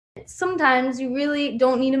Sometimes you really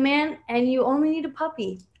don't need a man and you only need a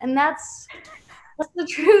puppy. And that's the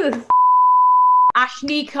truth.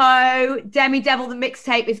 Ashnikko, Demi Devil, the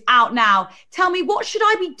mixtape is out now. Tell me, what should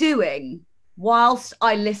I be doing whilst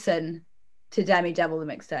I listen to Demi Devil, the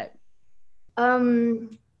mixtape?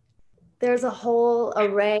 There's a whole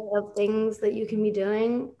array of things that you can be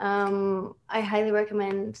doing. I highly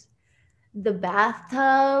recommend the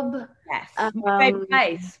bathtub. Yes, my favorite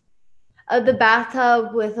place. The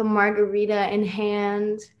bathtub with a margarita in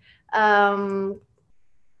hand,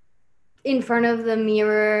 in front of the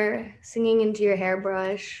mirror, singing into your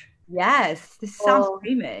hairbrush. Yes, this sounds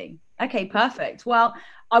dreamy. Okay, perfect. Well,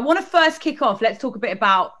 I want to first kick off. Let's talk a bit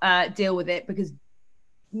about Deal With It, because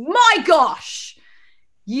my gosh,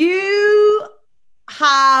 you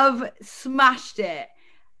have smashed it.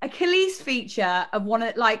 A Khalees feature of one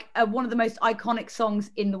of the most iconic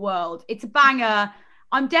songs in the world. It's a banger.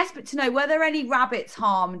 I'm desperate to know, were there any rabbits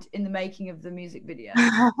harmed in the making of the music video?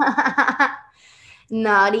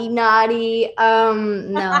 Naughty. No.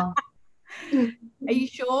 Are you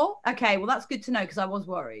sure? Okay, well, that's good to know because I was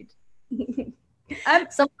worried.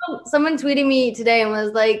 Someone tweeted me today and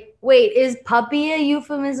was like, wait, is puppy a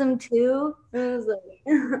euphemism too? And I was like,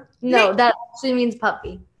 no, that actually means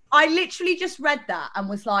puppy. I literally just read that and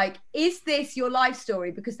was like, is this your life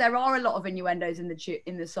story? Because there are a lot of innuendos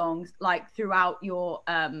in the songs, like throughout your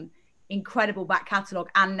incredible back catalogue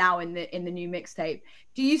and now in the new mixtape.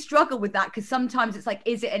 Do you struggle with that? Because sometimes it's like,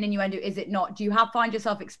 is it an innuendo? Is it not? Do you find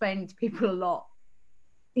yourself explaining to people a lot?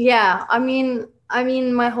 Yeah, I mean,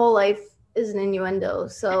 my whole life is an innuendo.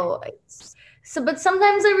 But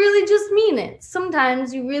sometimes I really just mean it.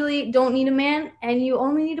 Sometimes you really don't need a man and you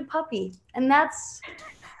only need a puppy. And that's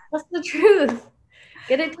the truth.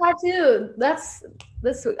 Get it tattooed. That's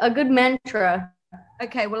a good mantra.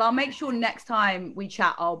 Okay, well, I'll make sure next time we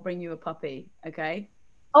chat, I'll bring you a puppy. Okay.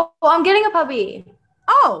 Oh, I'm getting a puppy.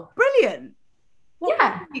 Oh, brilliant. What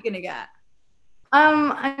Yeah. are you gonna get?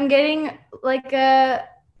 I'm getting like a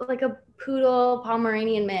poodle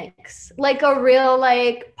Pomeranian mix, like a real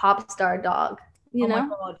like pop star dog. You know? My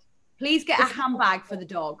God. Please get a handbag for the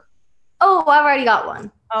dog. Oh, I've already got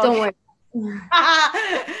one. Oh, don't worry. Don't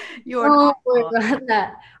worry about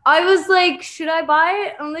that. I was like, should I buy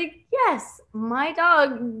it? I'm like, yes, my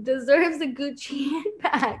dog deserves a Gucci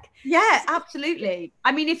handbag. Yeah, absolutely.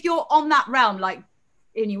 I mean, if you're on that realm, like,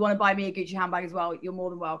 and you want to buy me a Gucci handbag as well, you're more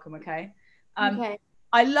than welcome. Okay. Okay.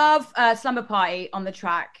 I love Slumber Party on the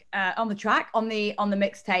mixtape,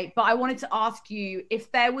 but I wanted to ask you, if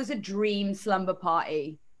there was a dream slumber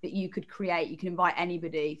party that you could create, you can invite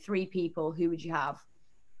anybody, 3 people, who would you have?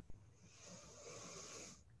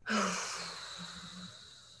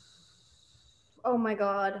 Oh my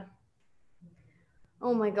God.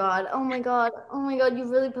 Oh my God. You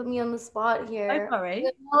really put me on the spot here. Oh, sorry.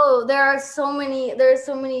 Oh, there are so many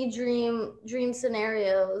dream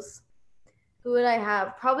scenarios. Who would I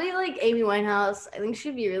have? Probably like Amy Winehouse. I think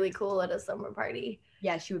she'd be really cool at a summer party.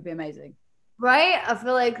 Yeah, she would be amazing. Right? I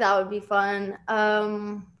feel like that would be fun.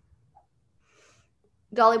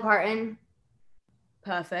 Dolly Parton.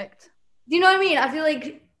 Perfect. Do you know what I mean? I feel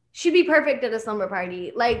like she'd be perfect at a slumber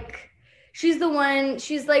party. Like, she's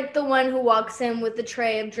like the one who walks in with the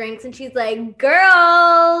tray of drinks and she's like,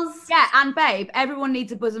 girls. Yeah, and babe, everyone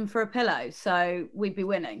needs a bosom for a pillow, so we'd be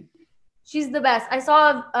winning. She's the best. I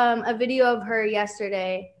saw a video of her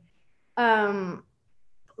yesterday.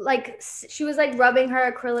 Like, she was like rubbing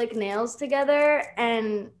her acrylic nails together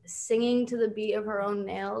and singing to the beat of her own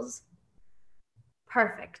nails.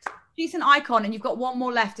 Perfect. She's an icon, and you've got one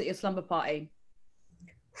more left at your slumber party.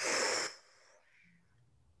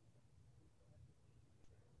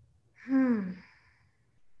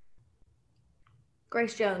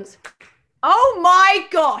 Grace Jones. Oh my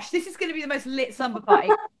gosh, this is going to be the most lit slumber party.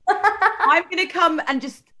 I'm going to come and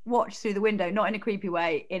just watch through the window, not in a creepy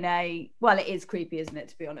way, well, it is creepy, isn't it,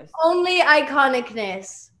 to be honest? Only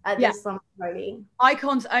iconicness at this slumber party.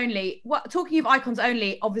 Icons only. Talking of icons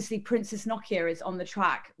only, obviously Princess Nokia is on the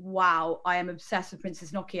track. Wow, I am obsessed with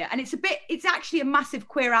Princess Nokia. And it's actually a massive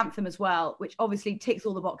queer anthem as well, which obviously ticks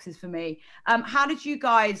all the boxes for me. How did you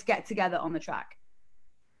guys get together on the track?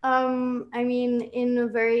 I mean, in a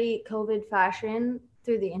very COVID fashion,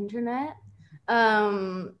 through the internet.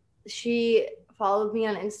 She followed me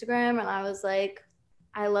on Instagram and I was like,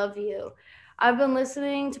 I love you. I've been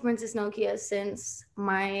listening to Princess Nokia since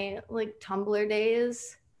my like Tumblr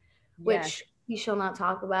days, which we shall not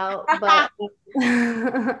talk about, but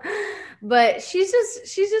but she's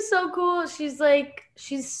just so cool. She's like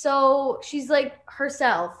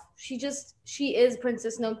herself. She is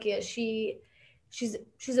Princess Nokia.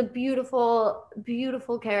 she's a beautiful,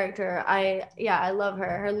 beautiful character. I love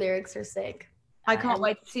her. Her lyrics are sick. I can't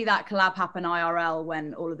wait to see that collab happen IRL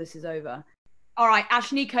when all of this is over. All right,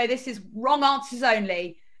 Ashnikko, this is wrong answers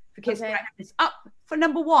only for Kiss Breakfast. Up for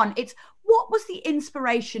number 1. It's what was the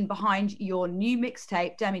inspiration behind your new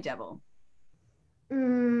mixtape, Demi Devil?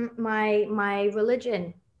 My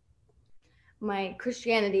religion, my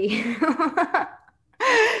Christianity.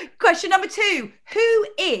 Question number 2. Who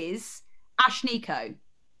is Ashnikko?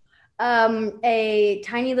 A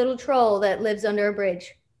tiny little troll that lives under a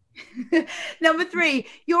bridge. Number 3,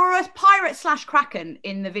 you're a pirate / kraken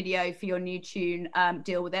in the video for your new tune,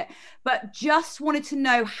 Deal With It, but just wanted to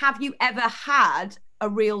know, have you ever had a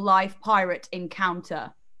real life pirate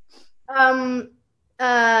encounter?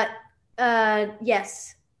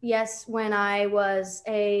 Yes, when I was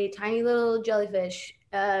a tiny little jellyfish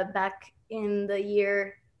back in the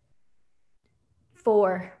year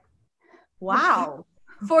 4. Wow.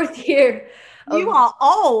 4th year. You are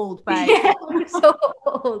old, babe. Yeah, I'm so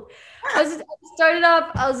old. I started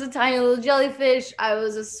off, I was a tiny little jellyfish. I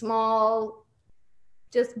was a small,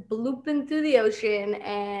 just blooping through the ocean,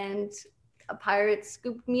 and a pirate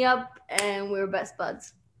scooped me up, and we were best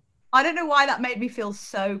buds. I don't know why that made me feel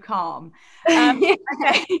so calm. Okay.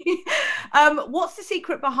 What's the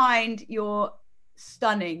secret behind your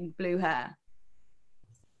stunning blue hair?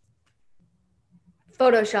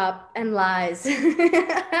 Photoshop and lies. Yeah,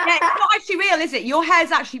 it's not actually real, is it? Your hair's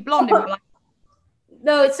actually blonde. And like...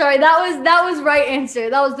 No, sorry, that was right answer.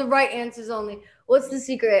 That was the right answers only. What's the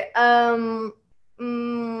secret?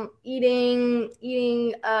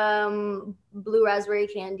 Eating blue raspberry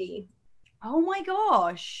candy. Oh my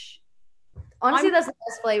gosh. Honestly, that's the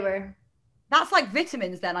best flavor. That's like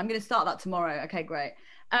vitamins then. I'm going to start that tomorrow. Okay, great.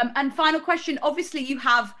 And final question. Obviously, you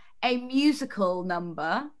have a musical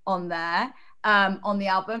number on there, on the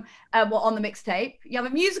album, on the mixtape. You have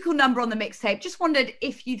a musical number on the mixtape. Just wondered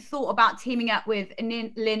if you thought about teaming up with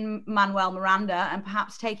Lin-Manuel Miranda and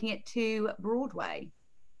perhaps taking it to Broadway.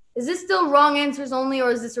 Is this still wrong answers only,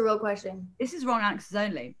 or is this a real question? This is wrong answers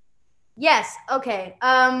only. Yes. Okay.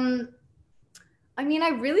 I mean, I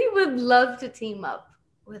really would love to team up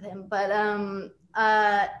with him, but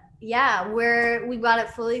yeah, we've got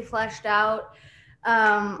it fully fleshed out.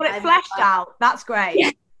 Fleshed out. That's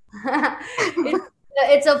great.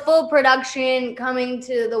 It's a full production coming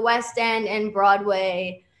to the West End and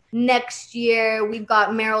Broadway next year. We've got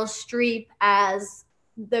Meryl Streep as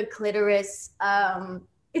the clitoris.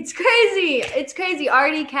 It's crazy. It's crazy.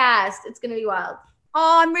 Already cast. It's gonna be wild.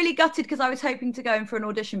 Oh, I'm really gutted because I was hoping to go in for an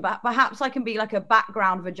audition, but perhaps I can be like a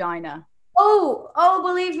background vagina. Oh,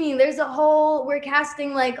 believe me, we're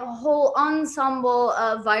casting like a whole ensemble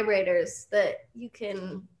of vibrators that you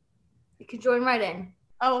can join right in.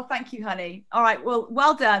 Oh, thank you, honey. All right,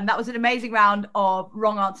 well done. That was an amazing round of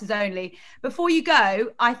wrong answers only. Before you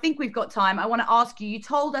go, I think we've got time. I want to ask you, you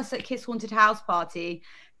told us at Kiss Haunted House Party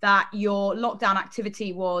that your lockdown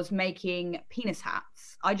activity was making penis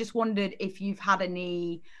hats. I just wondered if you've had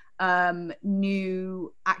any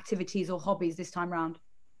new activities or hobbies this time round.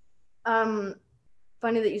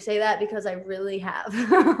 Funny that you say that because I really have.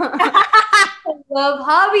 I love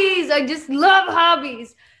hobbies. I just love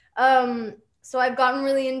hobbies. So I've gotten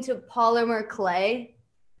really into polymer clay.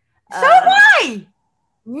 So am I.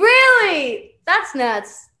 Really? That's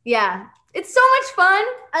nuts. Yeah. It's so much fun.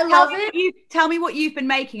 I love it. Tell me what you've been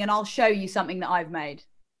making and I'll show you something that I've made.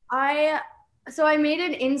 So I made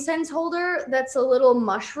an incense holder that's a little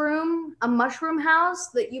mushroom house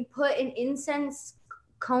that you put an incense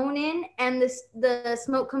cone in, and the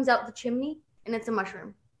smoke comes out the chimney, and it's a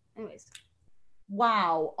mushroom. Anyways.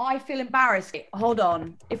 Wow, I feel embarrassed. Hold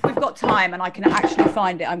on. If we've got time and I can actually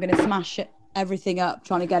find it, I'm going to smash everything up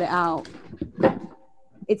trying to get it out.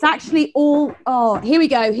 It's actually all... Oh, here we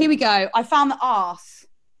go. I found the arse.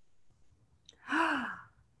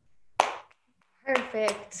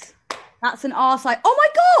 Perfect. That's an arse. Oh my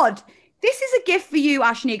God. This is a gift for you,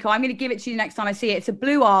 Ashnikko. I'm going to give it to you next time I see it. It's a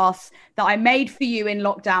blue arse that I made for you in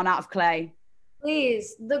lockdown out of clay.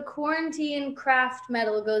 Please, the quarantine craft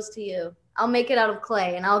medal goes to you. I'll make it out of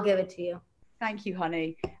clay and I'll give it to you. Thank you,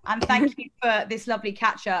 honey. And thank you for this lovely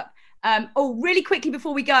catch up. Really quickly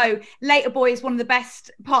before we go, Later Boy is one of the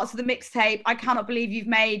best parts of the mixtape. I cannot believe you've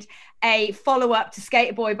made a follow-up to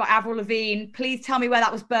Skater Boy by Avril Lavigne. Please tell me where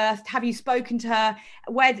that was birthed. Have you spoken to her?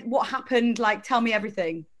 What happened? Like, tell me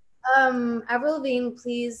everything. Avril Lavigne,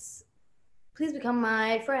 please become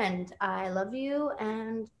my friend. I love you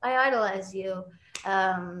and I idolize you.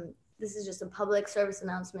 This is just a public service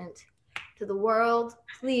announcement to the world.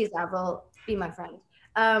 Please, Avril, be my friend.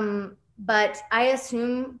 But I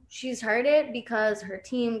assume she's heard it because her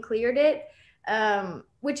team cleared it.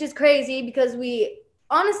 which is crazy because we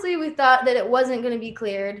thought that it wasn't going to be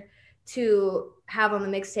cleared to have on the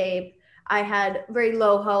mixtape. I had very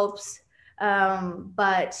low hopes,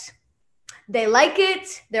 but they like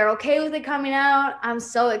it. They're okay with it coming out. I'm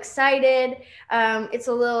so excited. It's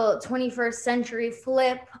a little 21st century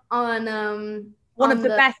flip on one of the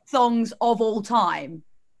best songs of all time.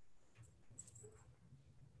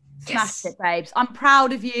 Smashed it, babes. I'm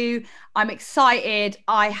proud of you. I'm excited.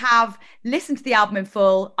 I have listened to the album in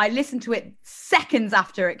full. I listened to it seconds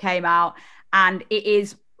after it came out, and it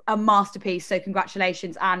is a masterpiece. So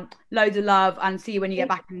congratulations and loads of love, and see you when you get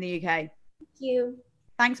back in the UK. Thank you.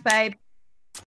 Thanks, babe.